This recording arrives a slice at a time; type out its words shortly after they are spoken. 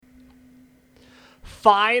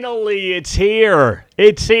Finally, it's here.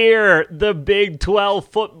 It's here. The Big 12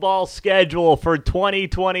 football schedule for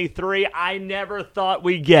 2023. I never thought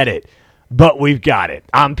we'd get it, but we've got it.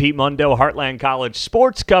 I'm Pete Mundo, Heartland College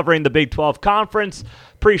Sports, covering the Big 12 Conference.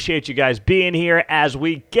 Appreciate you guys being here as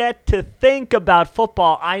we get to think about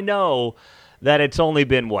football. I know that it's only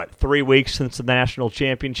been, 3 weeks since the national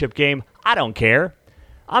championship game? I don't care.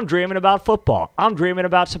 I'm dreaming about football. I'm dreaming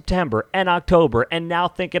about September and October, and now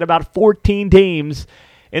thinking about 14 teams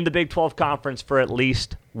in the Big 12 Conference for at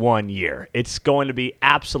least 1 year. It's going to be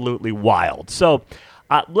absolutely wild. So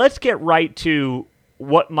let's get right to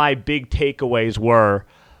what my big takeaways were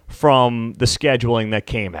from the scheduling that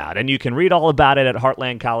came out. And you can read all about it at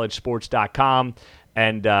heartlandcollegesports.com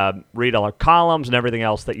and read all our columns and everything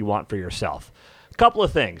else that you want for yourself. A couple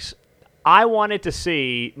of things. I wanted to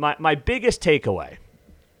see, my biggest takeaway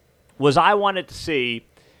was I wanted to see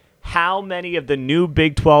how many of the new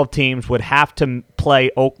Big 12 teams would have to play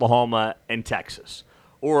Oklahoma and Texas.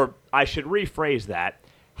 Or I should rephrase that.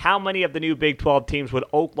 How many of the new Big 12 teams would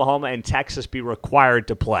Oklahoma and Texas be required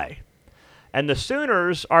to play? And the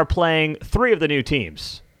Sooners are playing 3 of the new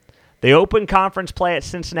teams. They open conference play at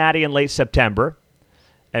Cincinnati in late September.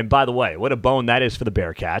 And by the way, what a bone that is for the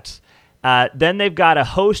Bearcats. Then they've got to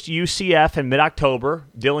host UCF in mid-October,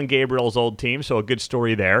 Dylan Gabriel's old team, so a good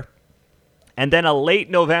story there. And then a late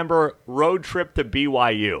November road trip to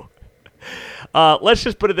BYU. Let's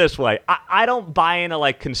just put it this way. I don't buy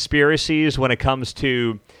into conspiracies when it comes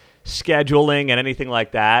to scheduling and anything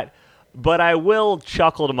like that, but I will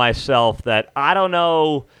chuckle to myself that I don't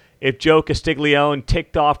know if Joe Castiglione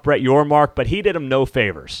ticked off Brett Yormark, but he did him no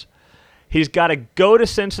favors. He's got to go to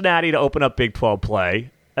Cincinnati to open up Big 12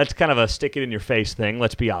 play. That's kind of a stick-it-in-your-face thing,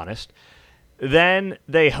 let's be honest. Then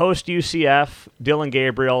they host UCF, Dylan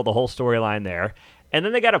Gabriel, the whole storyline there. And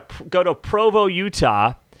then they got to go to Provo,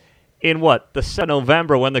 Utah in the 7th of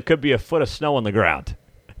November when there could be a foot of snow on the ground.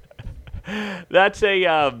 That's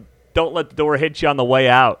a don't let the door hit you on the way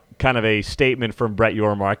out kind of a statement from Brett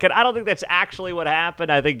Yormark. And I don't think that's actually what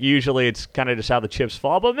happened. I think usually it's kind of just how the chips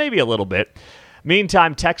fall, but maybe a little bit.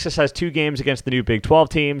 Meantime, Texas has 2 games against the new Big 12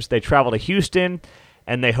 teams. They travel to Houston,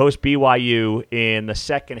 and they host BYU in the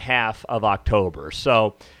second half of October.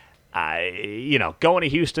 So, going to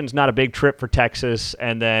Houston's not a big trip for Texas,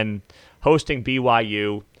 and then hosting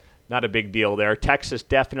BYU, not a big deal there. Texas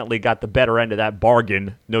definitely got the better end of that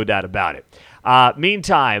bargain, no doubt about it.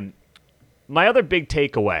 Meantime, my other big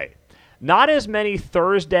takeaway, not as many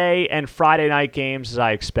Thursday and Friday night games as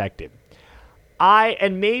I expected.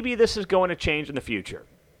 And maybe this is going to change in the future,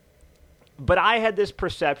 but I had this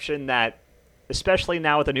perception that, especially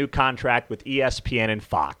now with a new contract with ESPN and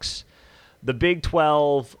Fox, the Big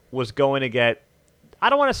 12 was going to get, I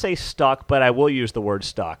don't want to say stuck, but I will use the word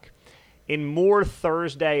stuck, in more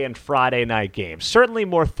Thursday and Friday night games. Certainly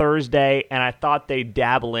more Thursday, and I thought they'd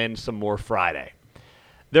dabble in some more Friday.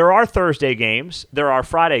 There are Thursday games, there are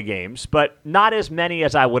Friday games, but not as many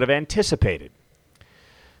as I would have anticipated.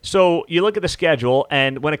 So you look at the schedule,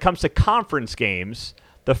 and when it comes to conference games,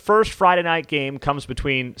 the first Friday night game comes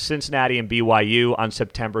between Cincinnati and BYU on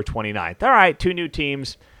September 29th. All right, 2 new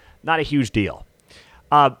teams, not a huge deal.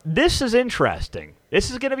 This is interesting. This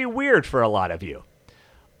is going to be weird for a lot of you.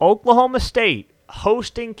 Oklahoma State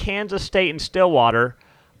hosting Kansas State in Stillwater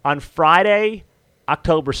on Friday,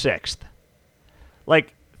 October 6th.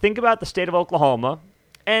 Think about the state of Oklahoma,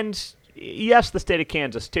 and yes, the state of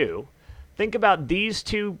Kansas too. Think about these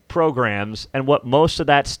 2 programs and what most of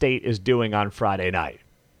that state is doing on Friday night.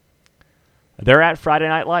 They're at Friday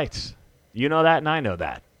Night Lights. You know that, and I know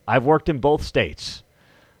that. I've worked in both states.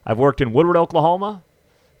 I've worked in Woodward, Oklahoma,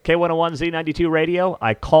 K101 Z92 radio.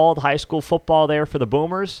 I called high school football there for the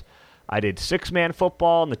Boomers. I did 6-man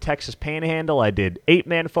football in the Texas Panhandle. I did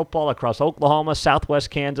 8-man football across Oklahoma,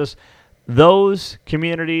 Southwest Kansas. Those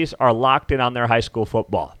communities are locked in on their high school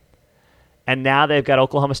football. And now they've got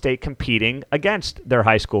Oklahoma State competing against their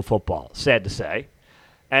high school football, sad to say.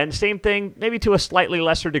 And same thing, maybe to a slightly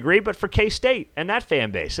lesser degree, but for K-State and that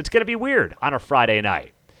fan base. It's going to be weird on a Friday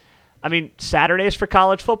night. I mean, Saturdays for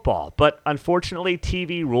college football, but unfortunately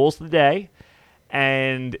TV rules the day,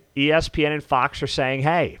 and ESPN and Fox are saying,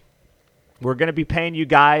 hey, we're going to be paying you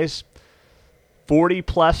guys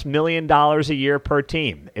 $40+ million a year per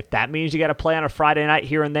team. If that means you got to play on a Friday night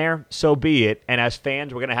here and there, so be it. And as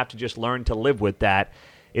fans, we're going to have to just learn to live with that.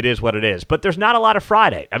 It is what it is. But there's not a lot of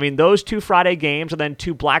Friday. I mean, those 2 Friday games and then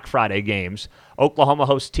 2 Black Friday games. Oklahoma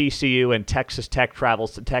hosts TCU and Texas Tech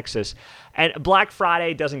travels to Texas. And Black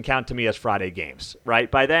Friday doesn't count to me as Friday games, right?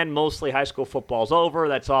 By then, mostly high school football's over.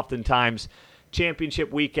 That's oftentimes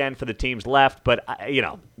championship weekend for the teams left, but,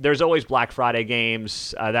 there's always Black Friday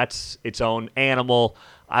games. That's its own animal.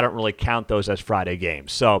 I don't really count those as Friday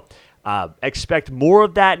games. So expect more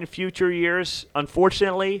of that in future years,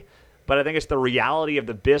 unfortunately, but I think it's the reality of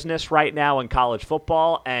the business right now in college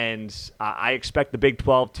football, and I expect the Big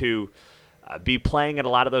 12 to be playing at a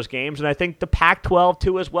lot of those games, and I think the Pac-12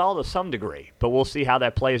 too as well to some degree, but we'll see how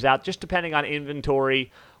that plays out, just depending on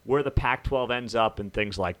inventory, where the Pac-12 ends up, and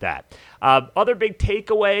things like that. Other big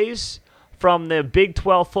takeaways from the Big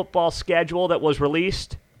 12 football schedule that was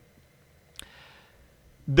released,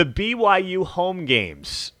 the BYU home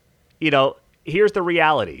games. Here's the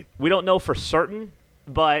reality. We don't know for certain,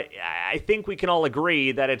 but I think we can all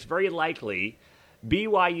agree that it's very likely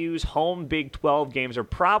BYU's home Big 12 games are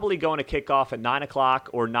probably going to kick off at 9 o'clock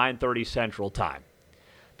or 9:30 Central Time,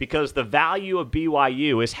 because the value of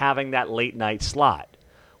BYU is having that late night slot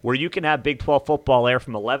where you can have Big 12 football air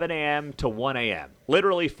from 11 a.m. to 1 a.m.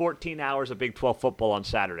 Literally 14 hours of Big 12 football on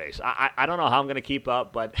Saturdays. I don't know how I'm going to keep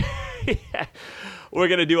up, but we're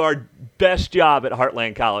going to do our best job at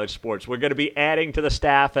Heartland College Sports. We're going to be adding to the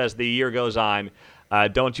staff as the year goes on.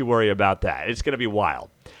 Don't you worry about that. It's going to be wild.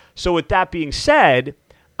 So with that being said,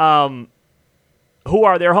 who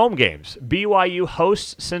are their home games? BYU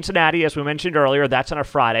hosts Cincinnati, as we mentioned earlier. That's on a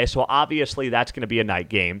Friday, so obviously that's going to be a night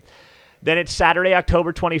game. Then it's Saturday,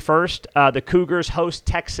 October 21st. The Cougars host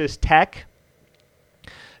Texas Tech.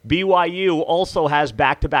 BYU also has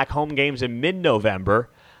back-to-back home games in mid-November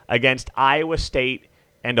against Iowa State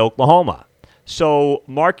and Oklahoma. So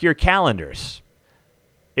mark your calendars.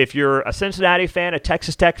 If you're a Cincinnati fan, a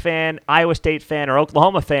Texas Tech fan, Iowa State fan, or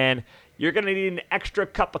Oklahoma fan, you're going to need an extra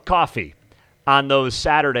cup of coffee on those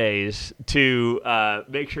Saturdays to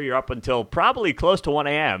make sure you're up until probably close to 1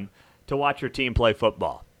 a.m. to watch your team play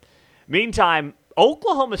football. Meantime,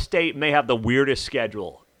 Oklahoma State may have the weirdest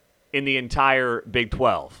schedule in the entire Big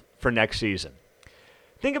 12 for next season.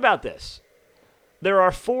 Think about this. There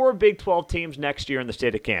are 4 Big 12 teams next year in the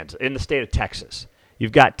state of Texas.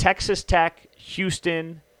 You've got Texas Tech,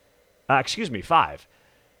 Houston, 5.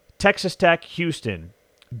 Texas Tech, Houston,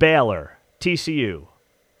 Baylor, TCU,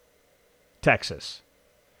 Texas.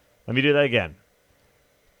 Let me do that again.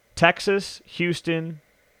 Texas, Houston,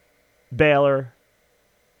 Baylor.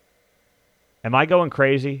 Am I going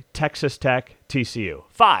crazy? Texas Tech, TCU.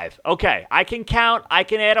 5. Okay, I can count. I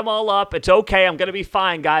can add them all up. It's okay. I'm going to be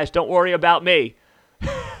fine, guys. Don't worry about me.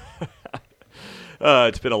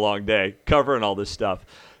 It's been a long day covering all this stuff.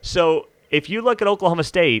 So if you look at Oklahoma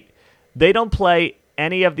State, they don't play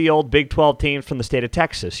any of the old Big 12 teams from the state of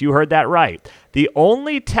Texas. You heard that right. The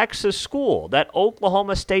only Texas school that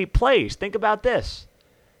Oklahoma State plays, think about this,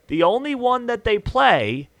 the only one that they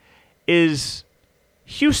play is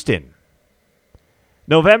Houston.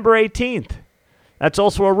 November 18th. That's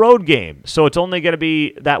also a road game, so it's only going to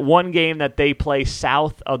be that one game that they play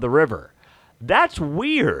south of the river. That's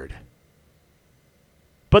weird.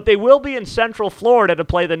 But they will be in Central Florida to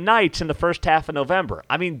play the Knights in the first half of November.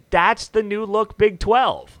 I mean, that's the new look Big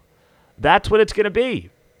 12. That's what it's going to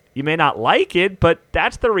be. You may not like it, but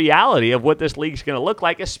that's the reality of what this league's going to look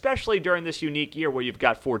like, especially during this unique year where you've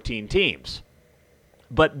got 14 teams.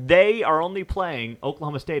 But they are only playing,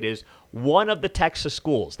 Oklahoma State is, one of the Texas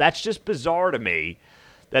schools. That's just bizarre to me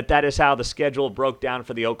that is how the schedule broke down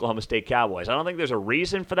for the Oklahoma State Cowboys. I don't think there's a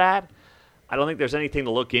reason for that. I don't think there's anything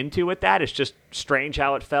to look into with that. It's just strange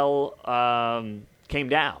how it came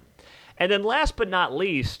down. And then last but not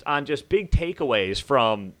least, on just big takeaways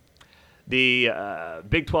from the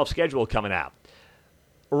Big 12 schedule coming out.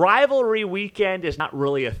 Rivalry weekend is not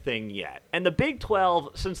really a thing yet. And the Big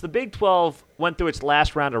 12, since the Big 12 went through its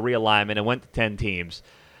last round of realignment and went to 10 teams,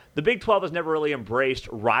 the Big 12 has never really embraced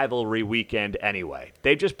rivalry weekend anyway.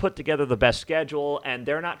 They've just put together the best schedule, and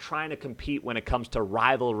they're not trying to compete when it comes to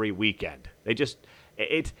rivalry weekend.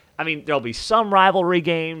 There'll be some rivalry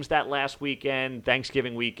games that last weekend,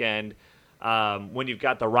 Thanksgiving weekend, when you've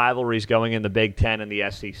got the rivalries going in the Big Ten and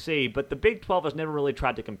the SEC, but the Big 12 has never really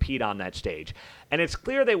tried to compete on that stage. And it's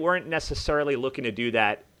clear they weren't necessarily looking to do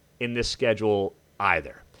that in this schedule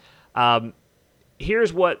either.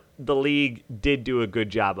 Here's what the league did do a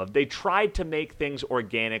good job of. They tried to make things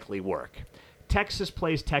organically work. Texas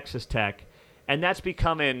plays Texas Tech, and that's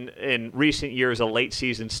become in recent years a late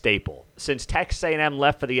season staple. Since Texas A&M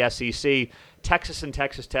left for the SEC, Texas and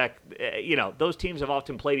Texas Tech, those teams have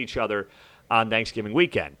often played each other on Thanksgiving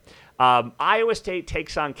weekend. Iowa State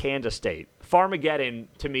takes on Kansas State. Farmageddon,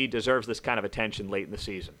 to me, deserves this kind of attention late in the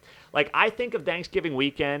season. Like, I think of Thanksgiving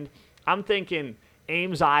weekend, I'm thinking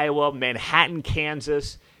Ames, Iowa, Manhattan,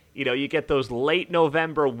 Kansas. You get those late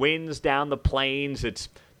November winds down the plains. It's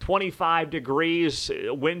 25 degrees.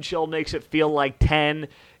 Wind chill makes it feel like 10.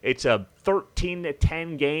 It's a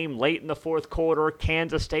 13-10 game late in the fourth quarter.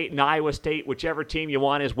 Kansas State and Iowa State, whichever team you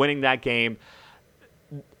want is winning that game.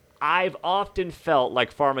 I've often felt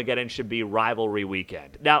like Farmageddon should be rivalry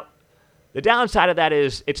weekend. Now, the downside of that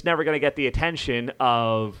is it's never going to get the attention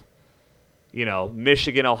of,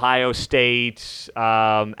 Michigan, Ohio State,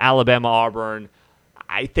 Alabama, Auburn.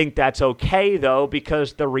 I think that's okay, though,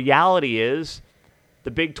 because the reality is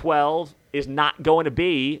the Big 12 is not going to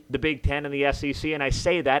be the Big 10 and the SEC, and I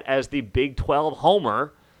say that as the Big 12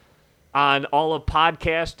 homer on all of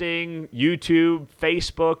podcasting, YouTube,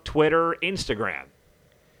 Facebook, Twitter, Instagram.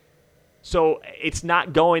 So it's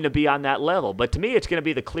not going to be on that level. But to me, it's going to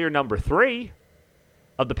be the clear number 3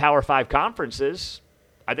 of the Power 5 conferences.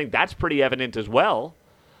 I think that's pretty evident as well.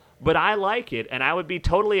 But I like it, and I would be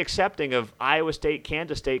totally accepting of Iowa State,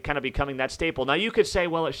 Kansas State kind of becoming that staple. Now, you could say,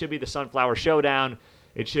 well, it should be the Sunflower Showdown.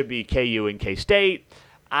 It should be KU and K-State.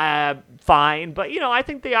 Fine. But, I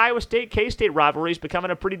think the Iowa State-K-State rivalry is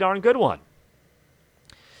becoming a pretty darn good one.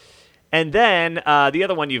 And then the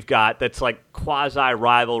other one you've got that's like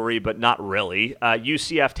quasi-rivalry, but not really.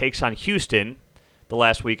 UCF takes on Houston the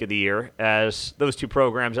last week of the year, as those two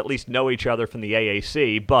programs at least know each other from the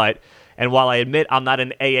AAC. And while I admit I'm not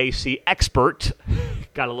an AAC expert,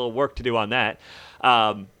 got a little work to do on that,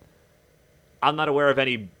 I'm not aware of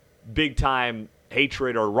any big-time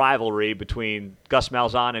hatred or rivalry between Gus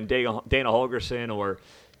Malzahn and Dana Holgorsen or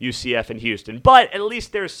UCF and Houston. But at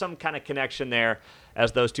least there's some kind of connection there,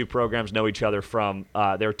 as those two programs know each other from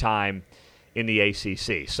their time in the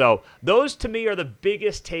ACC. So those, to me, are the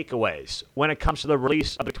biggest takeaways when it comes to the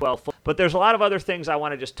release of the 12. But there's a lot of other things I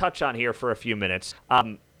want to just touch on here for a few minutes.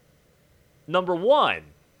 Number one,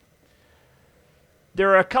 there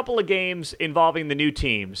are a couple of games involving the new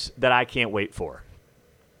teams that I can't wait for.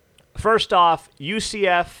 First off,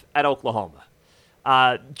 UCF at Oklahoma.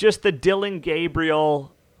 Just the Dillon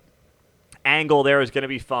Gabriel angle there is going to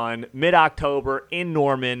be fun. Mid-October in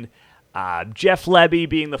Norman. Jeff Lebby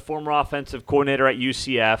being the former offensive coordinator at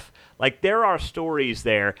UCF. Like, there are stories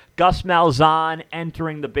there. Gus Malzahn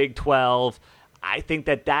entering the Big 12. I think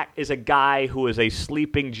that is a guy who is a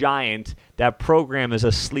sleeping giant. That program is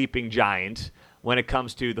a sleeping giant when it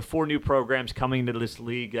comes to the 4 new programs coming to this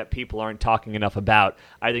league that people aren't talking enough about.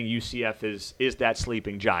 I think UCF is that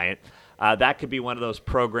sleeping giant. That could be one of those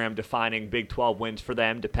program-defining Big 12 wins for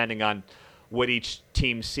them, depending on what each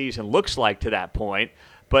team's season looks like to that point.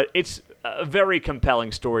 But it's a very compelling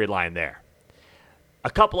storyline there. A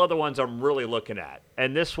couple other ones I'm really looking at.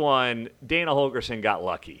 And this one, Dana Holgorsen got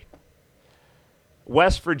lucky.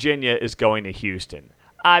 West Virginia is going to Houston.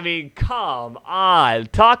 I mean, come on.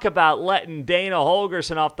 Talk about letting Dana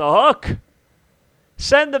Holgorsen off the hook.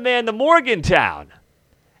 Send the man to Morgantown.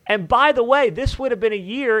 And by the way, this would have been a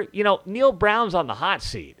year, Neil Brown's on the hot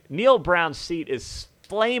seat. Neil Brown's seat is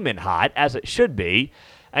flaming hot, as it should be.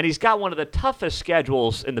 And he's got one of the toughest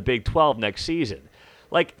schedules in the Big 12 next season.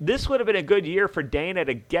 Like, this would have been a good year for Dana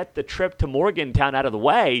to get the trip to Morgantown out of the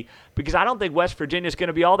way, because I don't think West Virginia's going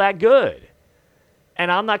to be all that good. And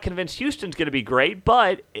I'm not convinced Houston's going to be great,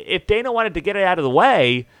 but if Dana wanted to get it out of the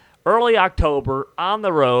way, early October, on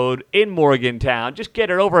the road, in Morgantown, just get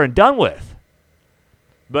it over and done with.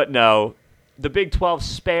 But no, the Big 12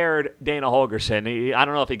 spared Dana Holgorsen. I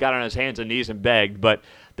don't know if he got on his hands and knees and begged, but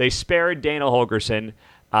they spared Dana Holgorsen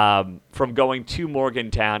from going to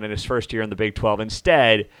Morgantown in his first year in the Big 12.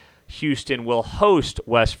 Instead, Houston will host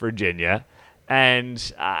West Virginia,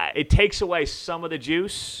 and it takes away some of the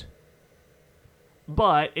juice,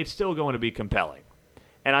 but it's still going to be compelling.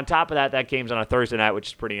 And on top of that, that game's on a Thursday night, which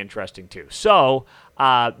is pretty interesting too. So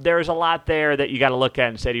there's a lot there that you got to look at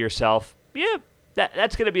and say to yourself, yeah,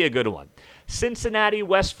 that's going to be a good one. Cincinnati,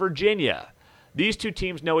 West Virginia. These two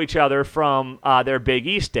teams know each other from their Big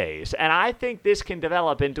East days, and I think this can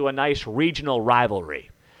develop into a nice regional rivalry.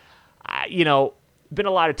 Been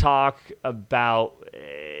a lot of talk about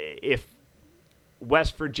if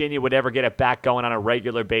West Virginia would ever get it back going on a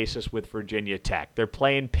regular basis with Virginia Tech. They're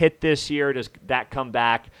playing Pitt this year. Does that come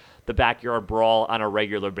back, the backyard brawl, on a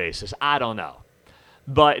regular basis? I don't know.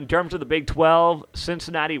 But in terms of the Big 12,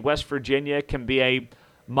 Cincinnati, West Virginia can be a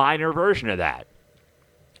minor version of that.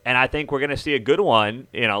 And I think we're going to see a good one,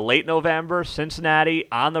 late November, Cincinnati,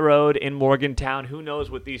 on the road in Morgantown. Who knows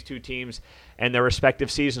what these two teams and their respective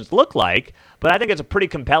seasons look like. But I think it's a pretty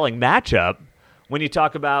compelling matchup when you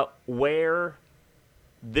talk about where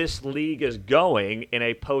this league is going in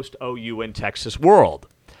a post-OU and Texas world.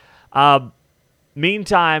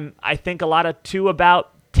 Meantime, I think a lot too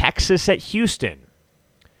about Texas at Houston.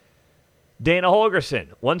 Dana Holgorsen,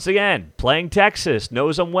 once again, playing Texas,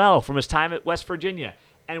 knows them well from his time at West Virginia.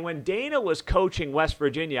 And when Dana was coaching West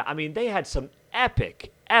Virginia, I mean, they had some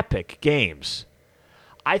epic, epic games.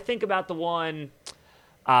 I think about the one,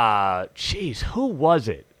 who was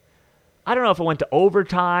it? I don't know if it went to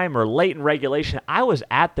overtime or late in regulation. I was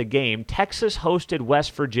at the game. Texas hosted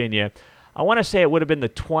West Virginia. I want to say it would have been the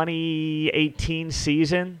 2018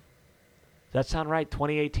 season. Does that sound right?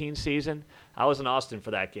 2018 season? I was in Austin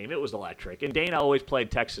for that game. It was electric. And Dana always played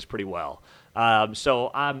Texas pretty well.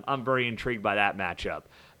 So I'm very intrigued by that matchup.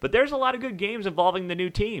 But there's a lot of good games involving the new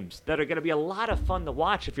teams that are going to be a lot of fun to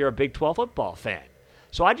watch if you're a Big 12 football fan.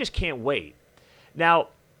 So I just can't wait. Now,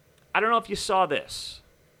 I don't know if you saw this,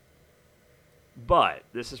 but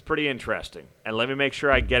this is pretty interesting. And let me make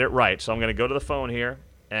sure I get it right. So I'm going to go to the phone here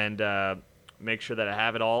and make sure that I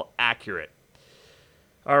have it all accurate.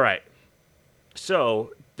 All right.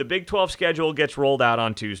 So the Big 12 schedule gets rolled out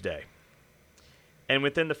on Tuesday. And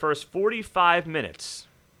within the first 45 minutes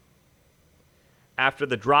after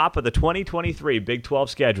the drop of the 2023 Big 12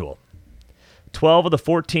 schedule, 12 of the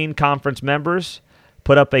 14 conference members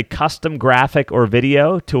put up a custom graphic or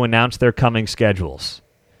video to announce their coming schedules.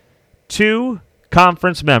 2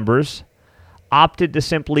 conference members opted to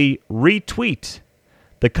simply retweet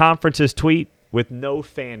the conference's tweet with no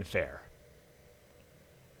fanfare.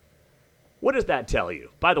 What does that tell you?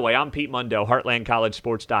 By the way, I'm Pete Mundo,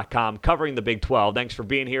 HeartlandCollegeSports.com, covering the Big 12. Thanks for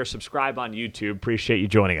being here. Subscribe on YouTube. Appreciate you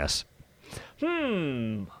joining us.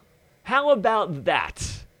 How about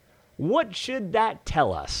that? What should that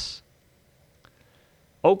tell us?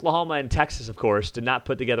 Oklahoma and Texas, of course, did not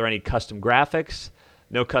put together any custom graphics,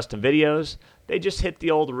 no custom videos. They just hit the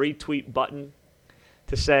old retweet button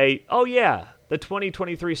to say, oh yeah, the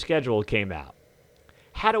 2023 schedule came out.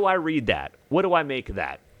 How do I read that? What do I make of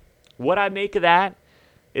that? What I make of that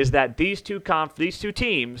is that these two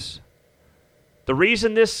teams, the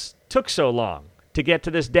reason this took so long to get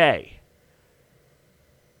to this day,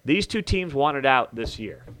 these two teams wanted out this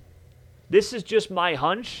year. This is just my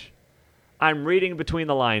hunch. I'm reading between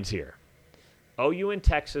the lines here. OU and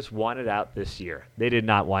Texas wanted out this year. They did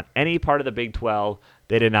not want any part of the Big 12.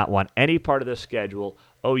 They did not want any part of the schedule.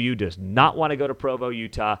 OU does not want to go to Provo,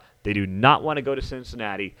 Utah. They do not want to go to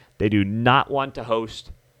Cincinnati. They do not want to host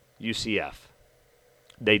UCF.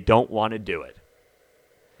 They don't want to do it.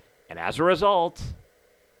 And as a result,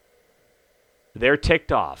 they're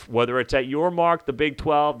ticked off. Whether it's at your mark, the Big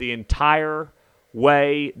 12, the entire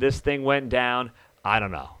way this thing went down, I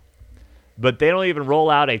don't know. But they don't even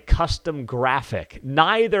roll out a custom graphic.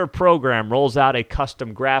 Neither program rolls out a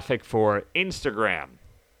custom graphic for Instagram,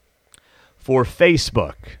 for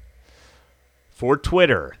Facebook, for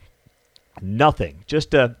Twitter. Nothing.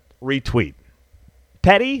 Just a retweet.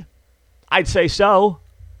 Petty? I'd say so.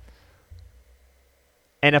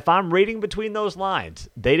 And if I'm reading between those lines,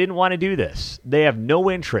 they didn't want to do this. They have no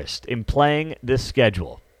interest in playing this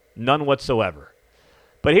schedule. None whatsoever.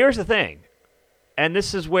 But here's the thing. And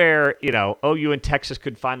this is where, OU and Texas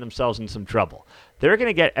could find themselves in some trouble. They're going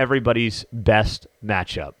to get everybody's best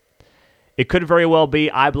matchup. It could very well be,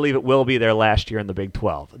 I believe it will be their last year in the Big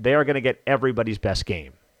 12. They are going to get everybody's best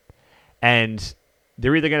game. And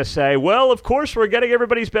they're either going to say, well, of course we're getting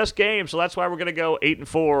everybody's best game, so that's why we're going to go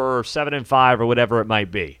 8-4 or 7-5 or whatever it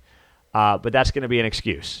might be. But that's going to be an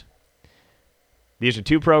excuse. These are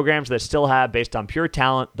two programs that still have, based on pure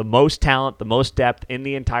talent, the most depth in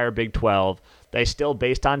the entire Big 12. They still,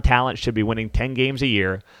 based on talent, should be winning 10 games a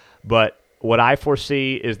year. But what I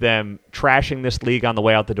foresee is them trashing this league on the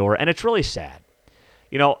way out the door, and it's really sad.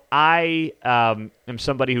 I am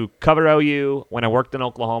somebody who covered OU when I worked in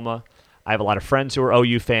Oklahoma. I have a lot of friends who are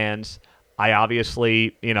OU fans. I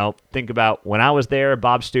obviously, think about when I was there,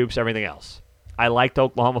 Bob Stoops, everything else. I liked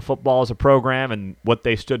Oklahoma football as a program and what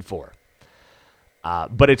they stood for.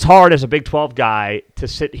 But it's hard as a Big 12 guy to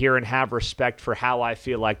sit here and have respect for how I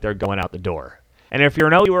feel like they're going out the door. And if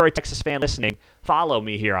you're an OU or a Texas fan listening, follow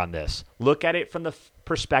me here on this. Look at it from the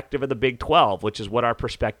perspective of the Big 12, which is what our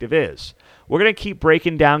perspective is. We're going to keep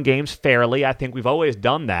breaking down games fairly. I think we've always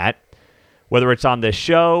done that. Whether it's on this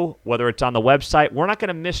show, whether it's on the website, we're not going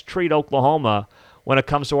to mistreat Oklahoma when it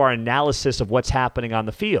comes to our analysis of what's happening on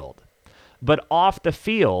the field. But off the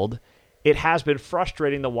field, it has been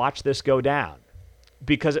frustrating to watch this go down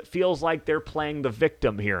because it feels like they're playing the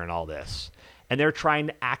victim here in all this, and they're trying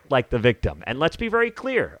to act like the victim. And let's be very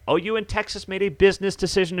clear. OU and Texas made a business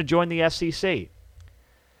decision to join the SEC.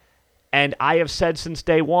 And I have said since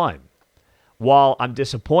day one, while I'm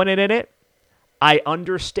disappointed in it, I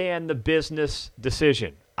understand the business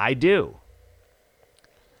decision. I do.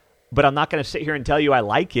 But I'm not going to sit here and tell you I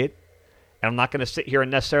like it. And I'm not going to sit here and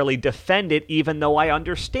necessarily defend it even though I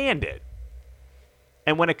understand it.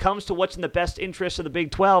 And when it comes to what's in the best interest of the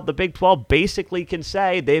Big 12 basically can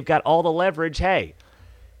say they've got all the leverage. Hey,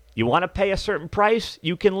 you want to pay a certain price,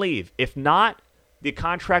 you can leave. If not, the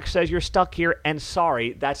contract says you're stuck here, and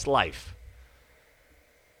sorry, that's life.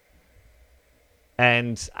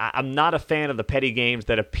 And I'm not a fan of the petty games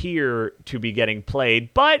that appear to be getting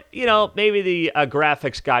played, but, maybe the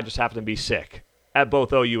graphics guy just happened to be sick at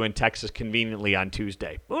both OU and Texas conveniently on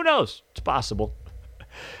Tuesday. Who knows? It's possible.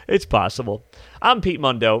 It's possible. I'm Pete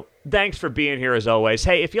Mundo. Thanks for being here as always.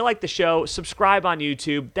 Hey, if you like the show, subscribe on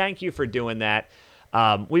YouTube. Thank you for doing that.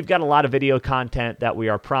 We've got a lot of video content that we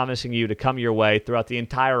are promising you to come your way throughout the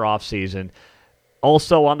entire offseason.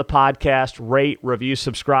 Also on the podcast, rate, review,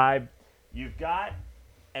 subscribe. We've got,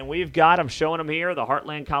 I'm showing them here, the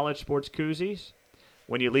Heartland College Sports Koozies.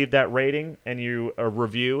 When you leave that rating and you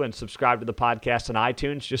review and subscribe to the podcast on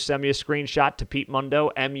iTunes, just send me a screenshot to Pete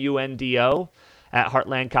Mundo, MUNDO, at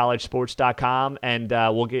heartlandcollegesports.com, and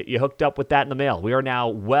we'll get you hooked up with that in the mail. We are now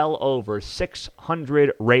well over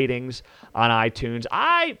 600 ratings on iTunes.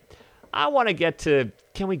 I want to get to,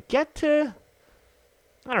 can we get to,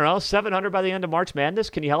 700 by the end of March Madness?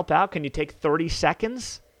 Can you help out? Can you take 30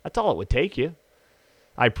 seconds? That's all it would take you.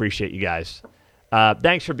 I appreciate you guys.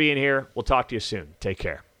 Thanks for being here. We'll talk to you soon. Take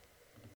care.